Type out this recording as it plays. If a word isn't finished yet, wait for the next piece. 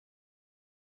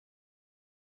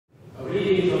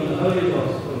Reading from the Holy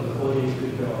Gospel according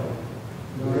to John.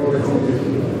 Glory to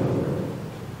you, Lord.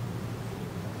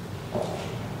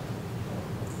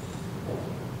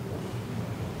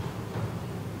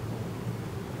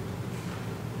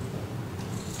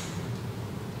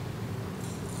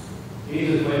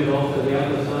 Jesus went off to the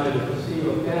other side of the Sea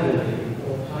of Galilee,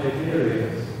 or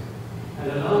Tiberias,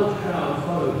 and a large crowd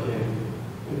followed him,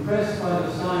 impressed by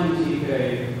the signs he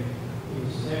gave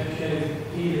in shed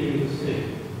healing the sick.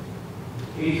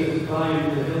 Jesus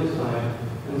climbed the hillside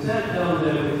and sat down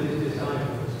there with his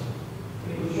disciples.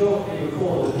 It was shortly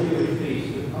before the Jewish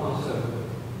feast of Passover.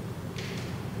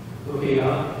 Looking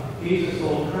up, Jesus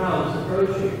saw crowds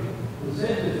approaching and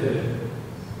said to Philip,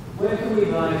 "Where can we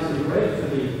buy some bread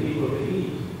for these people to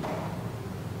eat?"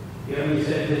 He only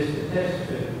said this to test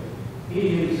Philip. He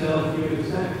himself knew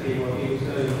exactly what he was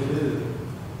going to do.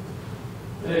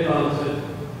 Philip answered,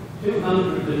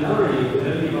 200 denarii would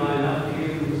only buy enough to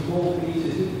give them small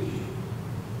pieces each.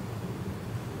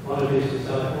 One of his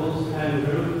disciples,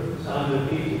 Andrew, Simon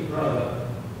Peter's brother,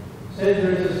 said,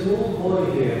 "There is a small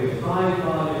boy here with 5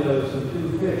 barley loaves and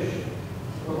 2 fish.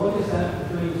 But what is that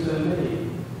between so many?"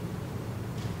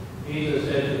 Jesus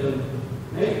said to them,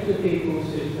 "Make the people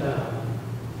sit down."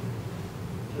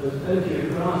 There was plenty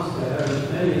of grass there, and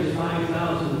as many as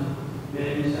 5,000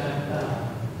 men sat down.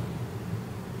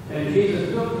 Then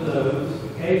Jesus took the loaves,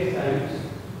 gave thanks,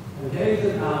 and gave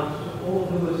them out to all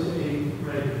who were sitting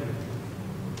ready.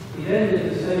 He then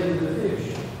did the same with the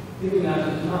fish, giving out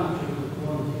as much as was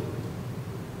wanted.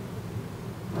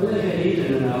 When they had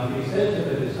eaten enough, he said to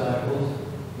the disciples,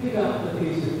 "Pick up the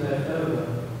pieces left over,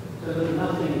 so that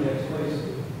nothing gets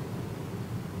wasted."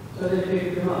 So they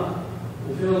picked them up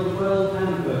and filled 12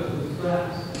 hampers with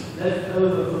scraps left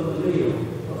over from the meal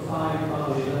of 5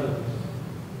 barley loaves.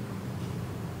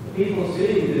 The people,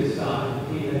 seeing this sign that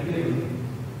he had given,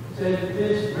 said,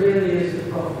 "This really is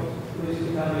the prophet who is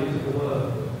to come into the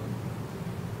world."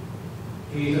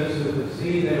 Jesus, who could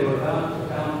see they were about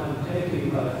to come and take him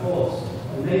by force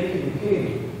and make him king,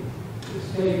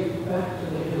 escaped back to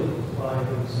the hills by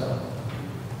himself.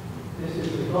 This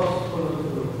is the gospel of the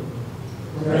Lord.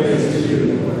 Praise to you,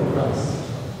 Lord Christ.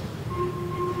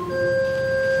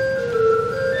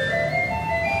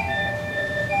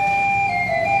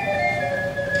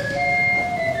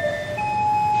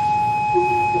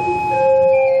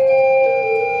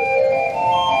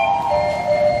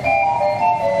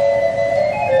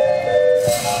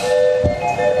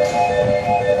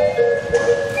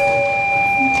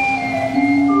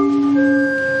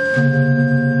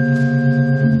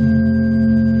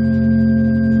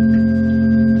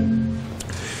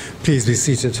 Please be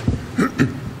seated.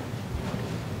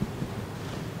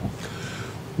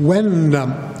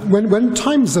 When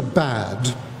times are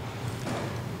bad,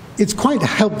 it's quite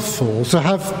helpful to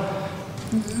have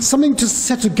something to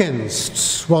set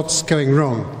against what's going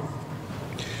wrong.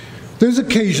 Those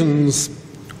occasions,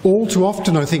 all too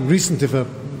often, I think, recently for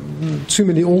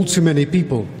all too many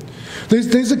people,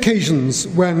 those occasions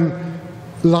when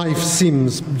life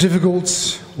seems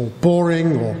difficult or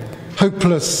boring or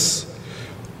hopeless,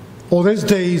 or those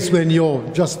days when you're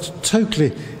just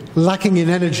totally lacking in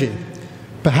energy,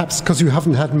 perhaps because you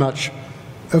haven't had much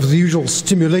of the usual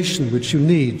stimulation which you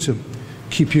need to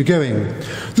keep you going.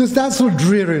 There's that sort of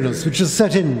dreariness which has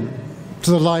set in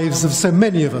to the lives of so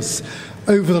many of us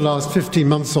over the last 15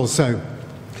 months or so.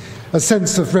 A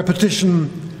sense of repetition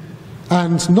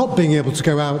and not being able to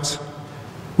go out,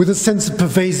 with a sense of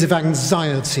pervasive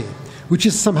anxiety, which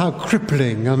is somehow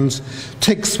crippling and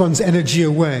takes one's energy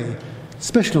away,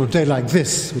 especially on a day like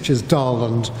this, which is dull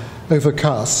and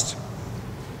overcast.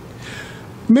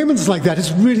 Moments like that,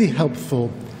 it's really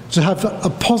helpful to have a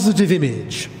positive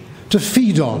image to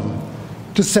feed on,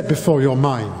 to set before your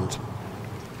mind.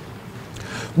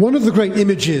 One of the great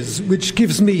images which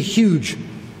gives me huge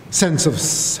sense of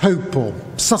hope or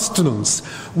sustenance,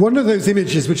 one of those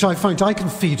images which I find I can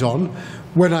feed on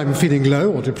when I'm feeling low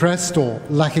or depressed or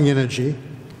lacking energy,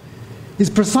 is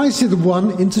precisely the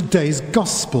one in today's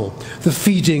gospel, the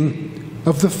feeding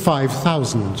of the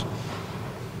 5,000.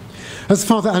 As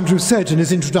Father Andrew said in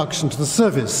his introduction to the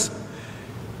service,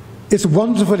 it's a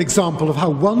wonderful example of how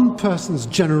one person's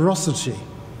generosity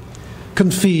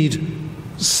can feed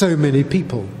so many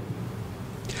people.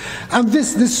 And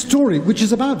this story, which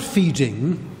is about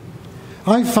feeding,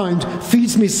 I find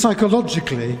feeds me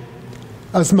psychologically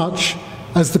as much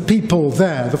as the people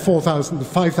there, the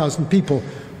 5,000 people,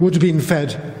 would have been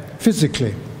fed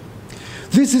physically.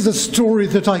 This is a story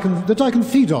that I can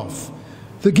feed off,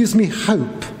 that gives me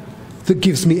hope, that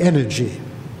gives me energy.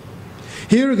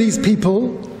 Here are these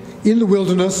people in the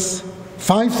wilderness,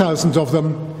 5,000 of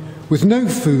them, with no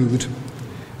food,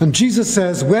 And Jesus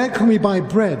says, "Where can we buy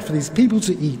bread for these people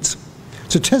to eat?"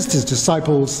 To test his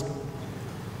disciples,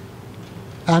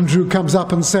 Andrew comes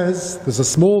up and says, "There's a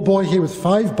small boy here with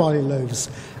 5 barley loaves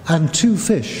and 2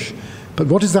 fish. But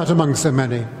what is that among so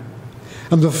many?"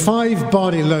 And the 5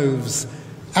 barley loaves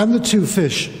and the 2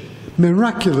 fish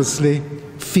miraculously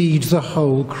feed the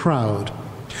whole crowd.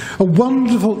 A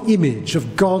wonderful image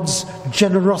of God's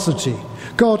generosity,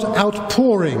 God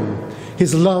outpouring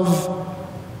his love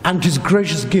and his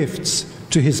gracious gifts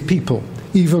to his people,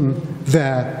 even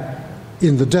there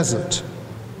in the desert.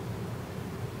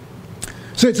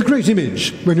 So it's a great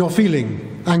image when you're feeling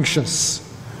anxious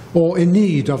or in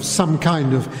need of some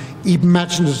kind of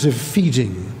imaginative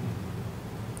feeding.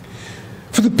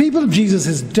 For the people of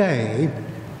Jesus' day,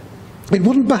 it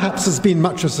wouldn't perhaps have been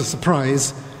much of a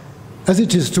surprise as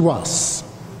it is to us.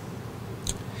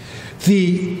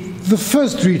 The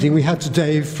first reading we had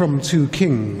today from 2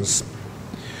 Kings.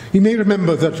 You may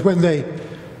remember that when they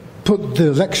put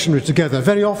the lectionary together,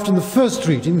 very often the first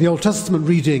reading, the Old Testament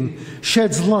reading,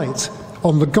 sheds light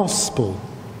on the gospel.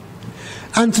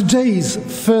 And today's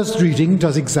first reading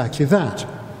does exactly that.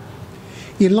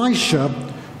 Elisha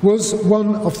was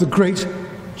one of the great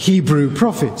Hebrew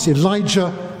prophets,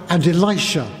 Elijah and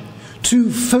Elisha, 2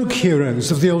 folk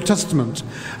heroes of the Old Testament,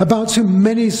 about whom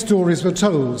many stories were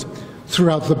told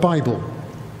throughout the Bible.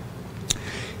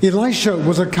 Elisha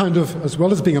was a kind of, as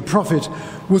well as being a prophet,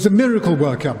 was a miracle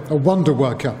worker, a wonder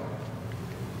worker.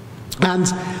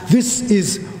 And this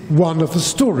is one of the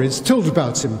stories told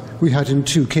about him we had in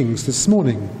 2 Kings this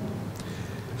morning.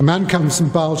 A man comes from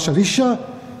Baal Shalisha,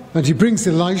 and he brings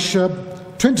Elisha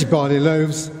 20 barley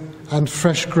loaves and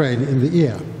fresh grain in the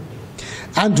ear.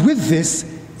 And with this,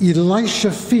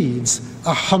 Elisha feeds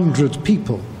 100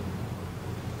 people.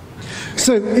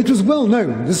 So it was well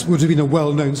known, this would have been a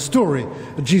well-known story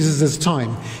at Jesus'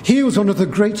 time. He was one of the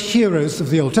great heroes of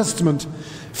the Old Testament,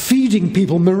 feeding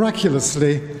people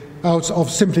miraculously. Out of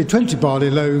simply 20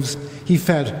 barley loaves, he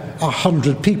fed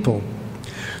 100 people.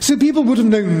 So people would have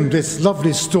known this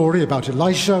lovely story about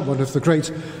Elisha, one of the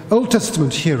great Old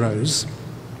Testament heroes.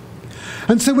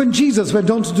 And so when Jesus went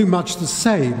on to do much the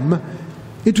same,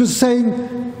 it was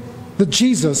saying that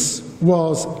Jesus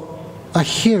was a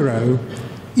hero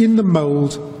in the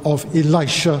mould of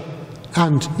Elisha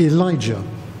and Elijah,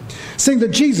 saying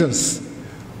that Jesus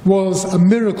was a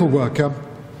miracle worker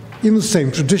in the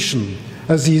same tradition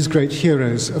as these great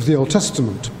heroes of the Old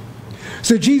Testament.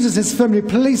 So Jesus is firmly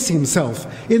placing himself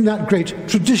in that great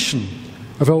tradition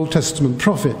of Old Testament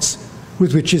prophets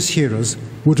with which his hearers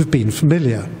would have been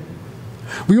familiar.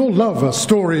 We all love a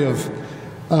story of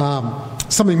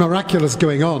something miraculous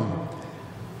going on,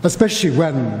 especially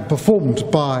when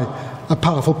performed by a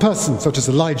powerful person such as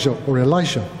Elijah or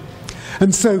Elisha.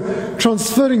 And so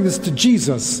transferring this to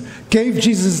Jesus gave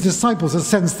Jesus' disciples a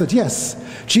sense that yes,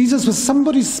 Jesus was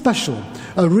somebody special,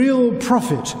 a real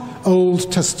prophet, Old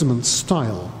Testament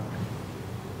style.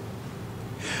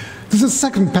 There's a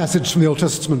second passage from the Old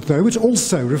Testament, though, which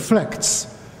also reflects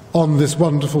on this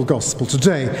wonderful gospel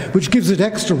today, which gives it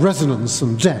extra resonance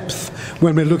and depth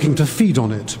when we're looking to feed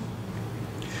on it.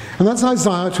 And that's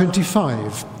Isaiah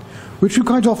 25, which we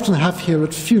quite often have here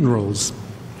at funerals.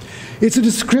 It's a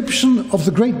description of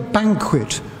the great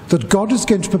banquet that God is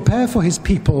going to prepare for his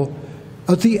people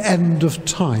at the end of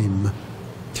time.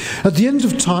 At the end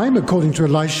of time, according to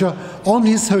Elisha, on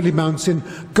his holy mountain,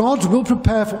 God will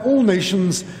prepare for all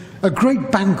nations a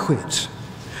great banquet,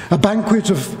 a banquet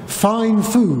of fine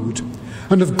food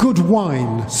and of good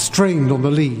wine strained on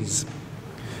the lees.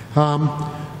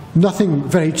 Nothing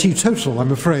very teetotal,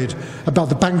 I'm afraid, about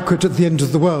the banquet at the end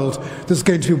of the world. There's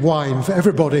going to be wine for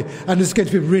everybody, and it's going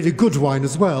to be really good wine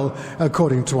as well,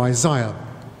 according to Isaiah.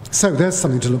 So there's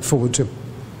something to look forward to.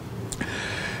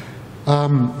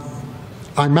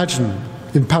 I imagine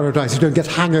in paradise you don't get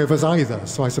hangovers either,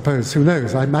 so I suppose, who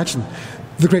knows, I imagine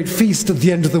the great feast at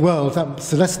the end of the world, that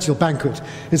celestial banquet,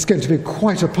 is going to be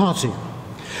quite a party.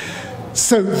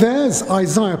 So there's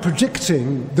Isaiah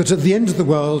predicting that at the end of the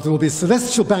world there will be a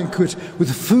celestial banquet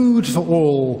with food for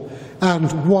all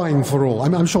and wine for all.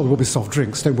 I'm sure there will be soft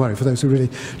drinks, don't worry, for those who really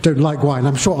don't like wine.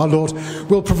 I'm sure our Lord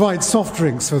will provide soft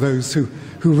drinks for those who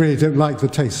really don't like the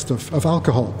taste of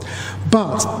alcohol.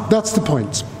 But that's the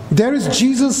point. There is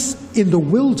Jesus in the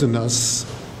wilderness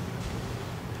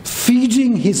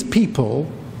feeding his people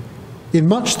in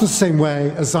much the same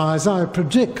way as Isaiah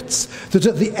predicts that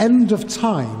at the end of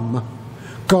time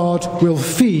God will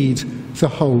feed the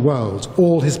whole world,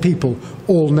 all his people,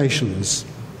 all nations.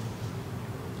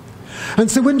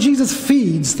 And so when Jesus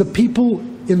feeds the people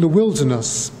in the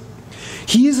wilderness,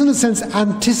 he is in a sense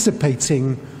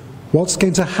anticipating what's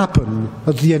going to happen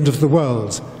at the end of the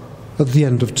world at the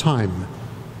end of time.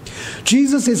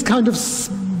 Jesus is kind of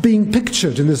being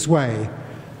pictured in this way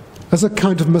as a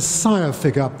kind of Messiah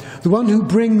figure, the one who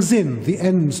brings in the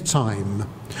end time,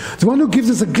 the one who gives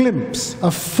us a glimpse,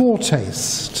 a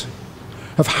foretaste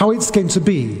of how it's going to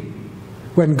be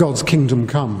when God's kingdom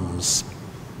comes.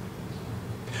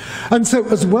 And so,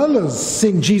 as well as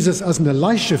seeing Jesus as an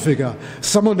Elisha figure,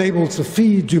 someone able to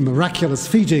feed, do miraculous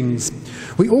feedings,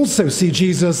 we also see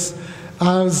Jesus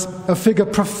as a figure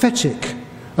prophetic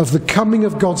of the coming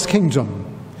of God's kingdom,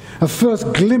 a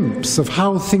first glimpse of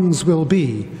how things will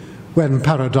be when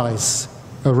paradise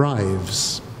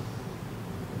arrives.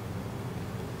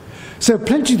 So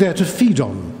plenty there to feed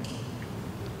on.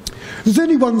 There's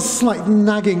only one slight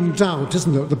nagging doubt,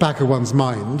 isn't there, at the back of one's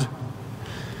mind.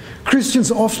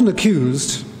 Christians are often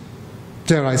accused,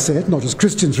 dare I say it, not just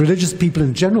Christians, religious people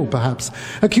in general perhaps,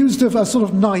 accused of a sort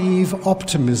of naive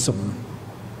optimism.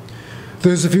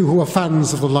 Those of you who are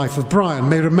fans of the life of Brian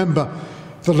may remember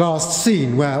the last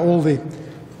scene where all the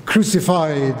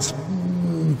crucified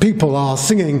people are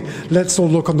singing, "Let's all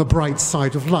look on the bright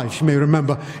side of life." You may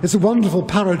remember it's a wonderful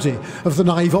parody of the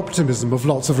naive optimism of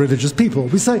lots of religious people.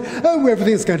 We say, "Oh,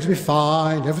 everything's going to be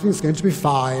fine, everything's going to be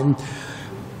fine."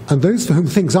 And those for whom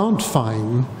things aren't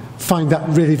fine find that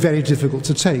really very difficult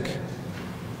to take.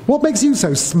 What makes you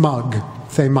so smug,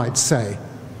 they might say.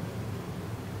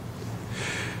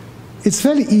 It's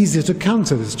fairly easy to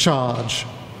counter this charge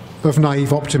of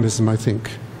naive optimism, I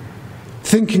think,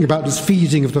 thinking about this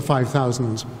feeding of the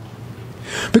 5,000.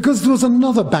 Because there was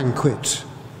another banquet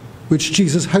which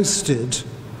Jesus hosted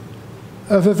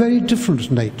of a very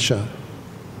different nature.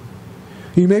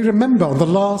 You may remember on the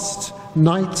last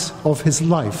night of his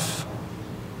life,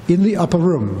 in the upper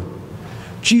room,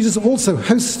 Jesus also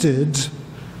hosted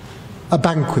a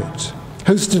banquet,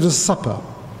 hosted a supper,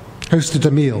 hosted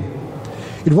a meal.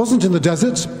 It wasn't in the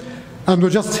desert, and were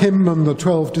just him and the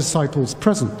 12 disciples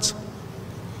present.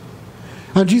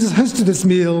 And Jesus hosted this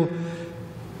meal,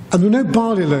 and there were no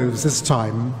barley loaves this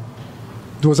time.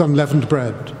 There was unleavened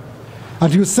bread.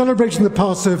 And he was celebrating the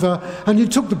Passover, and he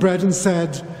took the bread and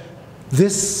said,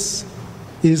 "This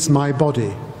is my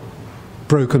body,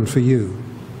 broken for you,"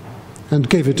 and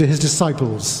gave it to his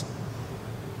disciples.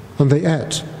 And they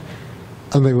ate,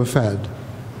 and they were fed.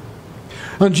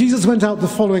 And Jesus went out the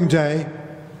following day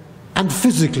and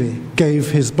physically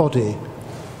gave his body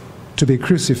to be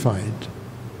crucified.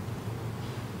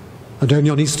 And only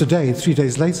on Easter Day, 3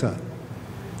 days later,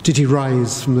 did he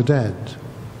rise from the dead.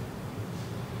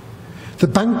 The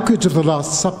banquet of the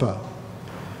Last Supper,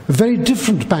 a very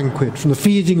different banquet from the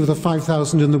feeding of the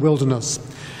 5,000 in the wilderness,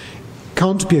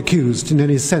 can't be accused in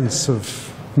any sense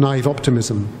of naive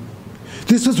optimism.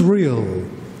 This was real.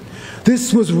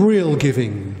 This was real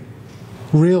giving,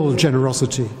 real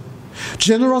generosity.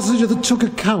 Generosity that took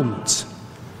account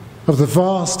of the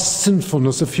vast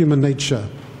sinfulness of human nature,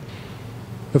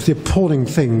 of the appalling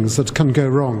things that can go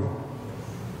wrong,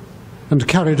 and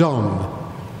carried on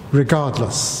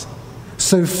regardless.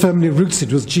 So firmly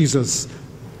rooted was Jesus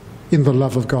in the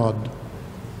love of God.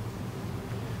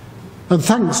 And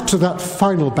thanks to that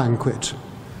final banquet,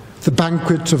 the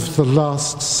banquet of the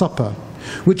Last Supper,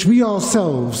 which we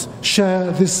ourselves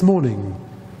share this morning,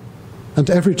 and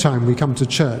every time we come to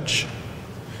church,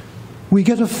 we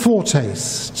get a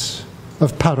foretaste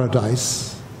of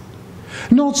paradise.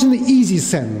 Not in the easy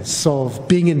sense of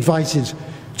being invited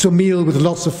to a meal with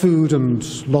lots of food and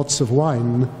lots of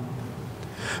wine,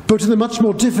 but in the much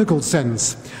more difficult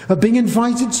sense of being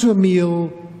invited to a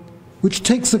meal which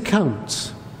takes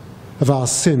account of our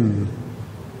sin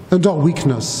and our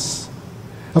weakness,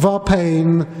 of our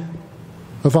pain,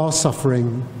 of our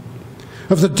suffering,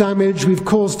 of the damage we've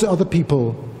caused to other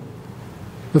people,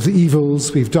 of the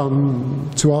evils we've done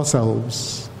to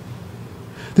ourselves.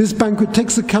 This banquet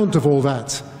takes account of all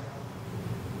that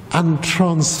and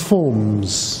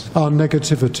transforms our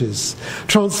negativities,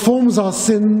 transforms our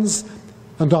sins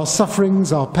and our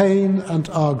sufferings, our pain and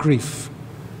our grief,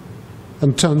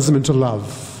 and turns them into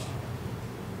love.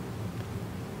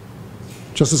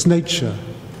 Just as nature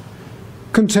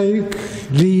can take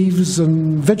leaves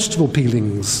and vegetable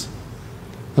peelings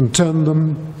and turn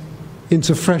them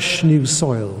into fresh new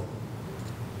soil.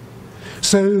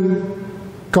 So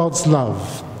God's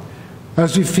love,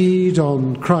 as we feed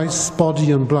on Christ's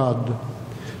body and blood,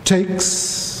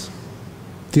 takes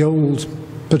the old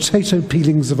potato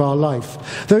peelings of our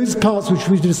life, those parts which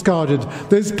we discarded,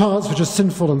 those parts which are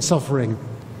sinful and suffering,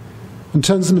 and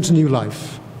turns them into new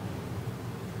life.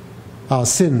 Our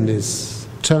sin is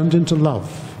turned into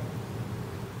love.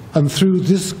 And through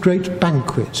this great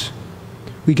banquet,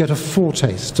 we get a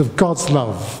foretaste of God's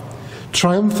love,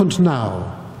 triumphant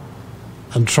now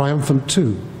and triumphant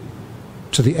too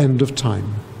to the end of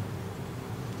time.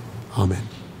 Amen.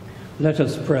 Let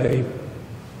us pray.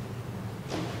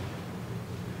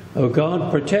 O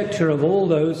God, protector of all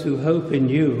those who hope in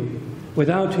you,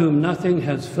 without whom nothing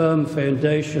has firm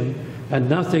foundation and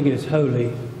nothing is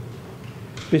holy,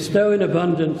 bestow in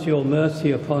abundance your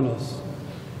mercy upon us,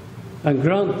 and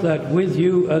grant that with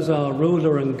you as our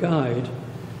ruler and guide,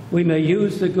 we may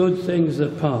use the good things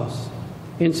that pass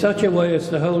in such a way as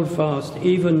to hold fast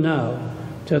even now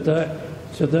to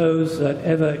those that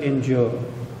ever endure.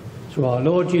 Through our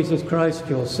Lord Jesus Christ,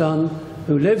 your Son,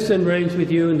 who lives and reigns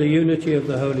with you in the unity of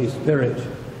the Holy Spirit,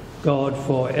 God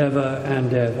forever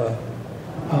and ever.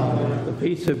 Amen. The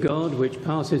peace of God, which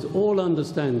passes all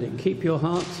understanding, keep your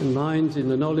hearts and minds in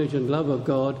the knowledge and love of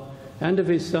God and of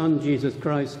his Son, Jesus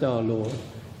Christ our Lord.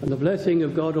 And the blessing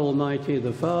of God Almighty,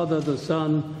 the Father, the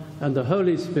Son, and the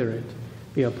Holy Spirit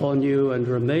be upon you and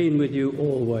remain with you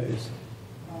always.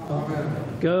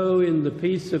 Amen. Go in the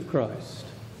peace of Christ.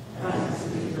 Thanks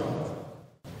be to God.